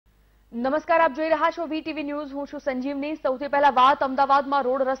નમસ્કાર, આપ જોઈ રહ્યા છો વીટીવી ન્યૂઝ. હું છું સંજીવની. સૌથી પહેલા વાત અમદાવાદમાં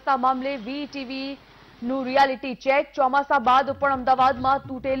રોડ રસ્તા મામલે વીટીવી નું રિયાલિટી ચેક. ચોમાસા બાદ પણ અમદાવાદમાં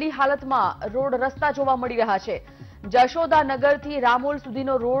તૂટેલી હાલતમાં રોડ રસ્તા જોવા મળી રહ્યા છે. જશોદાનગરથી રામોલ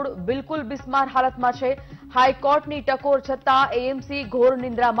સુધીનો રોડ બિલકુલ બિસ્માર હાલતમાં છે. હાઈકોર્ટની ટકોર છતાં એએમસી ઘોર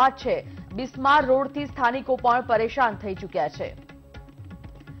નિંદ્રામાં જ છે. બિસ્માર રોડથી સ્થાનિકો પણ પરેશાન થઈ ચૂક્યા છે.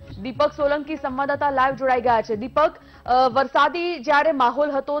 દીપક સોલંકી સંવાદદાતા લાઈવ જોડાઈ ગયા છે. દીપક, વરસાદી જ્યારે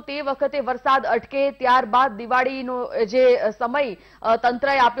માહોલ હતો તે વખતે વરસાદ અટકે ત્યારબાદ દિવાળીનો જે સમય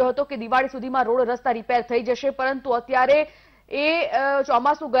તંત્રએ આપ્યો હતો કે દિવાળી સુધીમાં રોડ રસ્તા રિપેર થઈ જશે, પરંતુ અત્યારે એ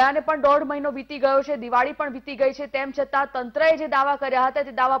ચોમાસું ગયાને પણ 1.5 મહિનો વીતી ગયો છે, દિવાળી પણ વીતી ગઈ છે, તેમ છતાં તંત્રએ જે દાવા કર્યા હતા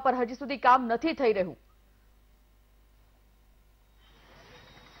તે દાવા પર હજી સુધી કામ નથી થઈ રહ્યું.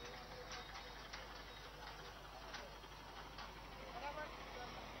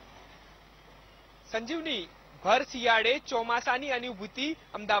 સંજીવની, ભર શિયાળે ચોમાસાની અનુભૂતિ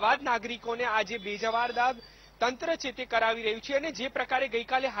અમદાવાદ નાગરિકોને આજે બેજવાબદાર તંત્ર છે તે કરાવી રહ્યું છે. અને જે પ્રકારે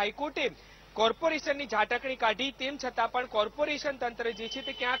ગઈકાલે હાઈકોર્ટે કોર્પોરેશનની ઝાટકણી કાઢી, તેમ છતાં પણ કોર્પોરેશન તંત્ર જે છે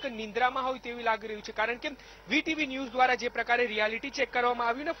તે ક્યાંક નિંદ્રામાં હોય તેવું લાગી રહ્યું છે. કારણ કે વીટીવી ન્યૂઝ દ્વારા જે પ્રકારે રિયાલિટી ચેક કરવામાં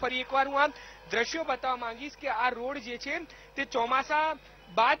આવ્યું ને, ફરી એકવાર હું આ દ્રશ્યો બતાવવા માંગીશ કે આ રોડ જે છે તે ચોમાસા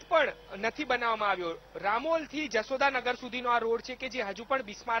બાદ પણ નથી બનાવવામાં આવ્યો. રામોલથી જશોદાનગર સુધીનો આ રોડ છે કે જે હજુ પણ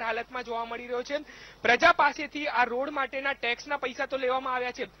બિસ્માર હાલતમાં જોવા મળી રહ્યો છે. પ્રજા પાસેથી આ રોડ માટેના ટેક્સના પૈસા તો લેવામાં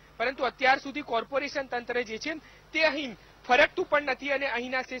આવ્યા છે, પરંતુ અત્યાર સુધી કોર્પોરેશન તંત્ર જે છે તે અહીં ફરકતું પણ નથી. અને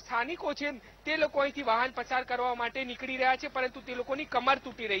અહીંના જે સ્થાનિકો છે તે લોકો અહીંથી વાહન પસાર કરવા માટે નીકળી રહ્યા છે, પરંતુ તે લોકોની કમર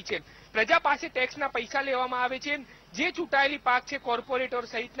તૂટી રહી છે. પ્રજા પાસે ટેક્સના પૈસા લેવામાં આવે છે, જે ચૂંટાયેલી પાક છે કોર્પોરેટર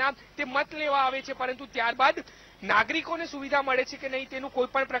સહિતના તે મત લેવા આવે છે, પરંતુ ત્યારબાદ નાગરિકોને સુવિધા મળે છે કે નહીં તેનું કોઈ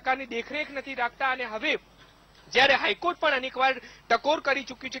પણ પ્રકારની દેખરેખ નથી રાખતા. અને હવે જ્યારે હાઈકોર્ટ પણ અનેકવાર ટકોર કરી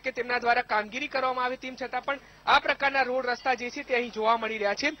ચૂક્યું છે કે તેમના દ્વારા કામગીરી કરવામાં આવે, તેમ છતાં પણ આ પ્રકારના રોડ રસ્તા જે છે તે અહીં જોવા મળી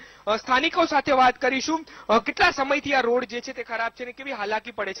રહ્યા છે. સ્થાનિકો સાથે વાત કરીશું. કેટલા સમયથી આ રોડ જે છે તે ખરાબ છે અને કેવી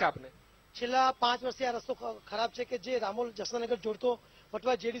હાલાકી પડે છે આપને? છેલ્લા 5 વર્ષથી આ રસ્તો ખરાબ છે કે જે રામોલ જશોદાનગર જોડતો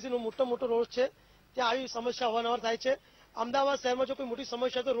વટવા જેડીસી નો મોટો રોડ છે, ત્યાં આવી સમસ્યા અવારનવાર થાય છે. અમદાવાદ શહેરમાં જો કોઈ મોટી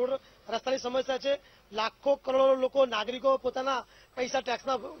સમસ્યા તો રોડ રસ્તાની સમસ્યા છે. લાખો કરોડો લોકો નાગરિકો પોતાના પૈસા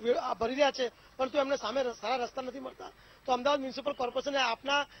ટેક્સના ભરી રહ્યા છે, પરંતુ એમને સામે સારા રસ્તા નથી મળતા. તો અમદાવાદ મ્યુનિસિપલ કોર્પોરેશનને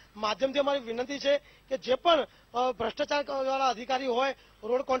આપના માધ્યમથી અમારી વિનંતી છે કે જે પણ ભ્રષ્ટાચાર કરવાવાળા અધિકારી હોય,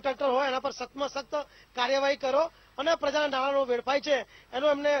 રોડ કોન્ટ્રાક્ટર હોય, એના પર સખ્તમાં સખ્ત કાર્યવાહી કરો અને પ્રજાના નાણાંનો વેડફાય છે એનો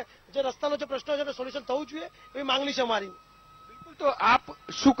એમને જે રસ્તાનો જે પ્રશ્ન છે સોલ્યુશન થવું જોઈએ એવી માંગણી છે અમારી. તો આપ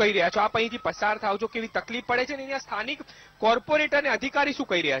શું કહી રહ્યા છો? આપ અહીંથી પસાર થાવ છો, કેવી તકલીફ પડે છે? અહીંયા સ્થાનિક કોર્પોરેટર અને અધિકારી શું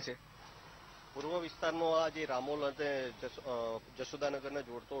કહી રહ્યા છે? પૂર્વ વિસ્તારનો આ જે રામોલ અને જશોદાનગરને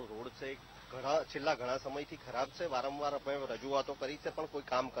જોડતો રોડ છે છેલ્લા ઘણા સમયથી ખરાબ છે. વારંવાર અમે રજૂઆતો કરી છે પણ કોઈ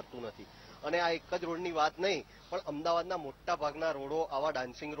કામ કરતું નથી. અને આ એક જ રોડની વાત નહીં, પણ અમદાવાદના મોટા ભાગના રોડો આવા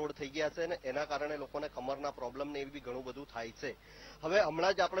ડાન્સિંગ રોડ થઈ ગયા છે અને એના કારણે લોકોને કમરના પ્રોબ્લેમ ને એવી બી ઘણું બધું થાય છે. હવે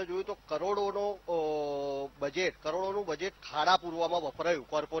હમણાં જ આપણે જોયું તો કરોડોનું બજેટ ખાડા પૂરવામાં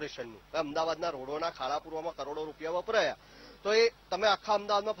વપરાયું કોર્પોરેશનનું. અમદાવાદના રોડોના ખાડા પૂરવામાં કરોડો રૂપિયા વપરાયા. તો એ તમે આખા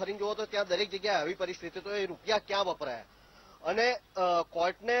અમદાવાદમાં ફરીને જુઓ તો ત્યાં દરેક જગ્યાએ આવી પરિસ્થિતિ, તો એ રૂપિયા ક્યાં વપરાયા? અને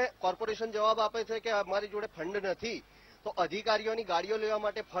કોર્ટને કોર્પોરેશન જવાબ આપે છે કે અમારી જોડે ફંડ નથી. તો અધિકારીઓની ગાડીઓ લેવા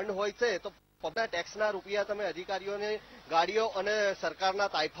માટે ફંડ હોય છે, તો પોતાના ટેક્સના રૂપિયા તમે અધિકારીઓની ગાડીઓ અને સરકારના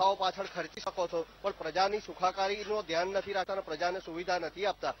તાઇફાઓ પાછળ ખર્ચી શકો છો, પણ પ્રજાની સુખાકારીનું ધ્યાન નથી રાખતા અને પ્રજાને સુવિધા નથી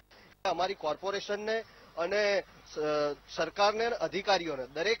આપતા. અમારી કોર્પોરેશનને અને સરકારને અધિકારીઓને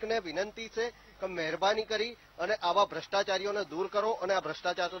દરેકને વિનંતી છે કે મહેરબાની કરી અને આવા ભ્રષ્ટાચારીઓને દૂર કરો અને આ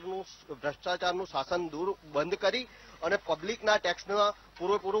ભ્રષ્ટાચારનું શાસન બંધ કરી અને પબ્લિકના ટેક્સના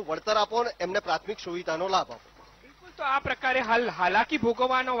પૂરેપૂરું વળતર આપો અને એમને પ્રાથમિક સુવિધાનો લાભ આપો. તો આ પ્રકારે હાલાકી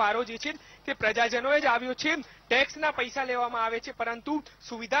ભોગવવાનો વારો જે છે તે પ્રજાજનોએ જ આવ્યો છે. ટેક્સના પૈસા લેવામાં આવે છે, પરંતુ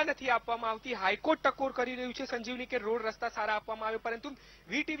સુવિધા નથી આપવામાં આવતી. હાઈકોર્ટ ટકોર કરી રહ્યું છે સંજીવની કે રોડ રસ્તા સારા આપવામાં આવે, પરંતુ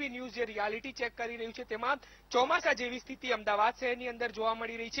વીટીવી ન્યૂઝ જે રિયાલિટી ચેક કરી રહ્યું છે તેમાં ચોમાસા જેવી સ્થિતિ અમદાવાદ શહેરની અંદર જોવા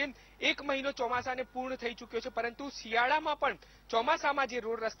મળી રહી છે. 1 મહિનો ચોમાસાને પૂર્ણ થઈ ચૂક્યો છે, પરંતુ શિયાળામાં પણ ચોમાસામાં જે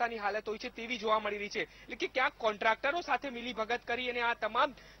રોડ રસ્તાની હાલત હોય છે તેવી જોવા મળી રહી છે. એટલે કે ક્યાંક કોન્ટ્રાક્ટરો સાથે મિલીભગત કરી અને આ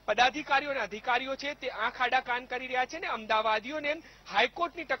તમામ પદાધિકારીઓ અને અધિકારીઓ છે તે આંખ આડા કાન કરી રહ્યા છે. ને અમદાવાદીઓને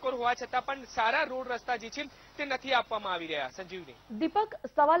હાઈકોર્ટની ટકોર હોવા છતાં પણ સારા રોડ રસ્તા જે છે તે નથી આપવામાં આવી રહ્યા. સંજીવની, દીપક,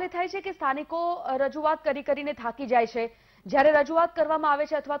 સવાલ એ થાય છે કે સ્થાનિકો રજૂઆત કરીને થાકી જાય છે. જ્યારે રજૂઆત કરવામાં આવે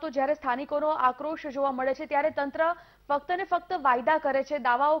છે અથવા તો જ્યારે સ્થાનિકોનો આક્રોશ જોવા મળે છે ત્યારે તંત્ર ફક્ત ને ફક્ત વાયદા કરે છે,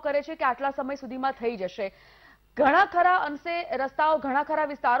 દાવાઓ કરે છે કે આટલા સમય સુધીમાં થઈ જશે. ઘણા ખરા અંશે રસ્તાઓ ઘણા ખરા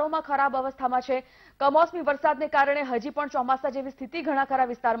વિસ્તારોમાં ખરાબ અવસ્થામાં છે. કમોસમી વરસાદને કારણે હજી પણ ચોમાસા જેવી સ્થિતિ ઘણા ખરા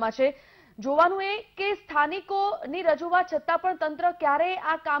વિસ્તારમાં છે. જોવાનું એ કે સ્થાનિકોની રજૂઆત છતાં પણ તંત્ર ક્યારે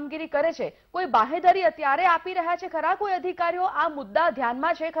આ કામગીરી કરે છે? કોઈ બાહેધરી અત્યારે આપી રહ્યા છે ખરા કોઈ અધિકારીઓ? આ મુદ્દા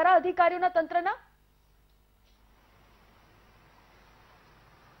ધ્યાનમાં છે ખરા અધિકારીઓના, તંત્રના?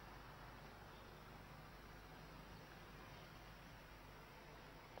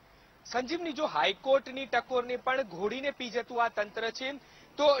 સંજીવની, જો હાઈકોર્ટની ટકોરને પણ ઘોડીને પી જતું આ તંત્ર છે,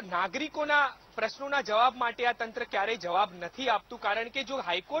 તો નાગરિકોના પ્રશ્નોના જવાબ માટે આ તંત્ર ક્યારેય જવાબ નથી આપતું. કારણ કે જો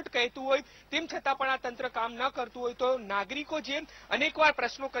હાઈકોર્ટ કહેતું હોય તેમ છતાં પણ આ તંત્ર કામ ન કરતું હોય તો નાગરિકો જે અનેકવાર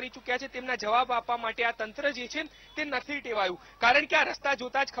પ્રશ્નો કરી ચૂક્યા છે તેમના જવાબ આપવા માટે આ તંત્ર જે છે તે નથી ટેવાયું. કારણ કે આ રસ્તા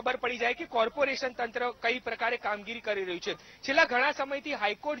જોતા જ ખબર પડી જાય કે કોર્પોરેશન તંત્ર કઈ પ્રકારે કામગીરી કરી રહ્યું છે. છેલ્લા ઘણા સમયથી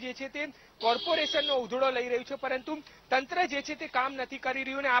હાઈકોર્ટ જે છે તે કોર્પોરેશનનો ઉધડો લઈ રહ્યું છે, પરંતુ તંત્ર જે છે તે કામ નથી કરી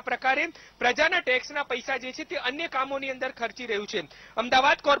રહ્યું અને આ પ્રકારે પ્રજાના ટેક્સના પૈસા જે છે તે અન્ય કામોની અંદર ખર્ચી રહ્યું છે.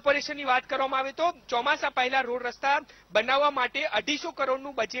 અમદાવાદ કોર્પોરેશનની વાત કરવામાં આવે તો ચોમાસા પહેલા રોડ રસ્તા બનાવવા માટે 250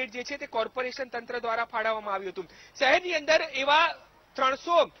 કરોડનું બજેટ જે છે તે કોર્પોરેશન તંત્ર દ્વારા ફાળવવામાં આવ્યું હતું. શહેરની અંદર એવા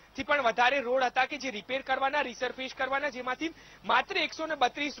 300 થી પણ વધારે રોડ હતા કે જે રિપેર કરવાના, રિસર્ફેસ કરવાના, જેમાંથી માત્ર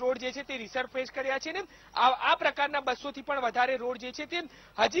 132 રોડ જે છે તે રિસર્ફેસ કર્યા છે ને આ પ્રકારના 200 થી પણ વધારે રોડ જે છે તે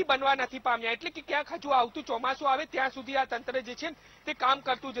હજી બનવા નથી પામ્યા. એટલે કે ક્યાંક હજુ આવતું ચોમાસું આવે ત્યાં સુધી આ તંત્ર જે છે તે કામ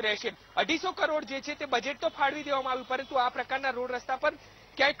કરતું જ રહેશે. 250 કરોડ જે છે તે બજેટ તો ફાળવી દેવામાં આવ્યું, પરંતુ આ પ્રકારના રોડ રસ્તા પર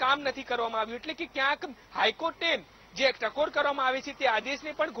ક્યાંય કામ નથી કરવામાં આવ્યું. એટલે કે ક્યાંક હાઈકોર્ટે જે ટકોર કરવામાં આવે છે તે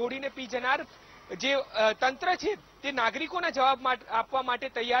આદેશને પણ ઘોડીને પી જનાર જે તંત્ર છે તે નાગરિકોના જવાબ આપવા માટે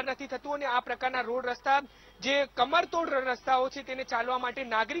તૈયાર નથી થતું અને આ પ્રકારના રોડ રસ્તા જે કમરતોડ રસ્તાઓ છે તેને ચાલવા માટે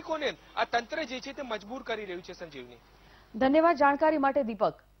નાગરિકોને આ તંત્ર જે છે તે મજબૂર કરી રહ્યું છે. સંજીવની, ધન્યવાદ જાણકારી માટે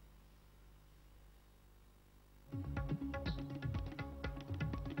દીપક.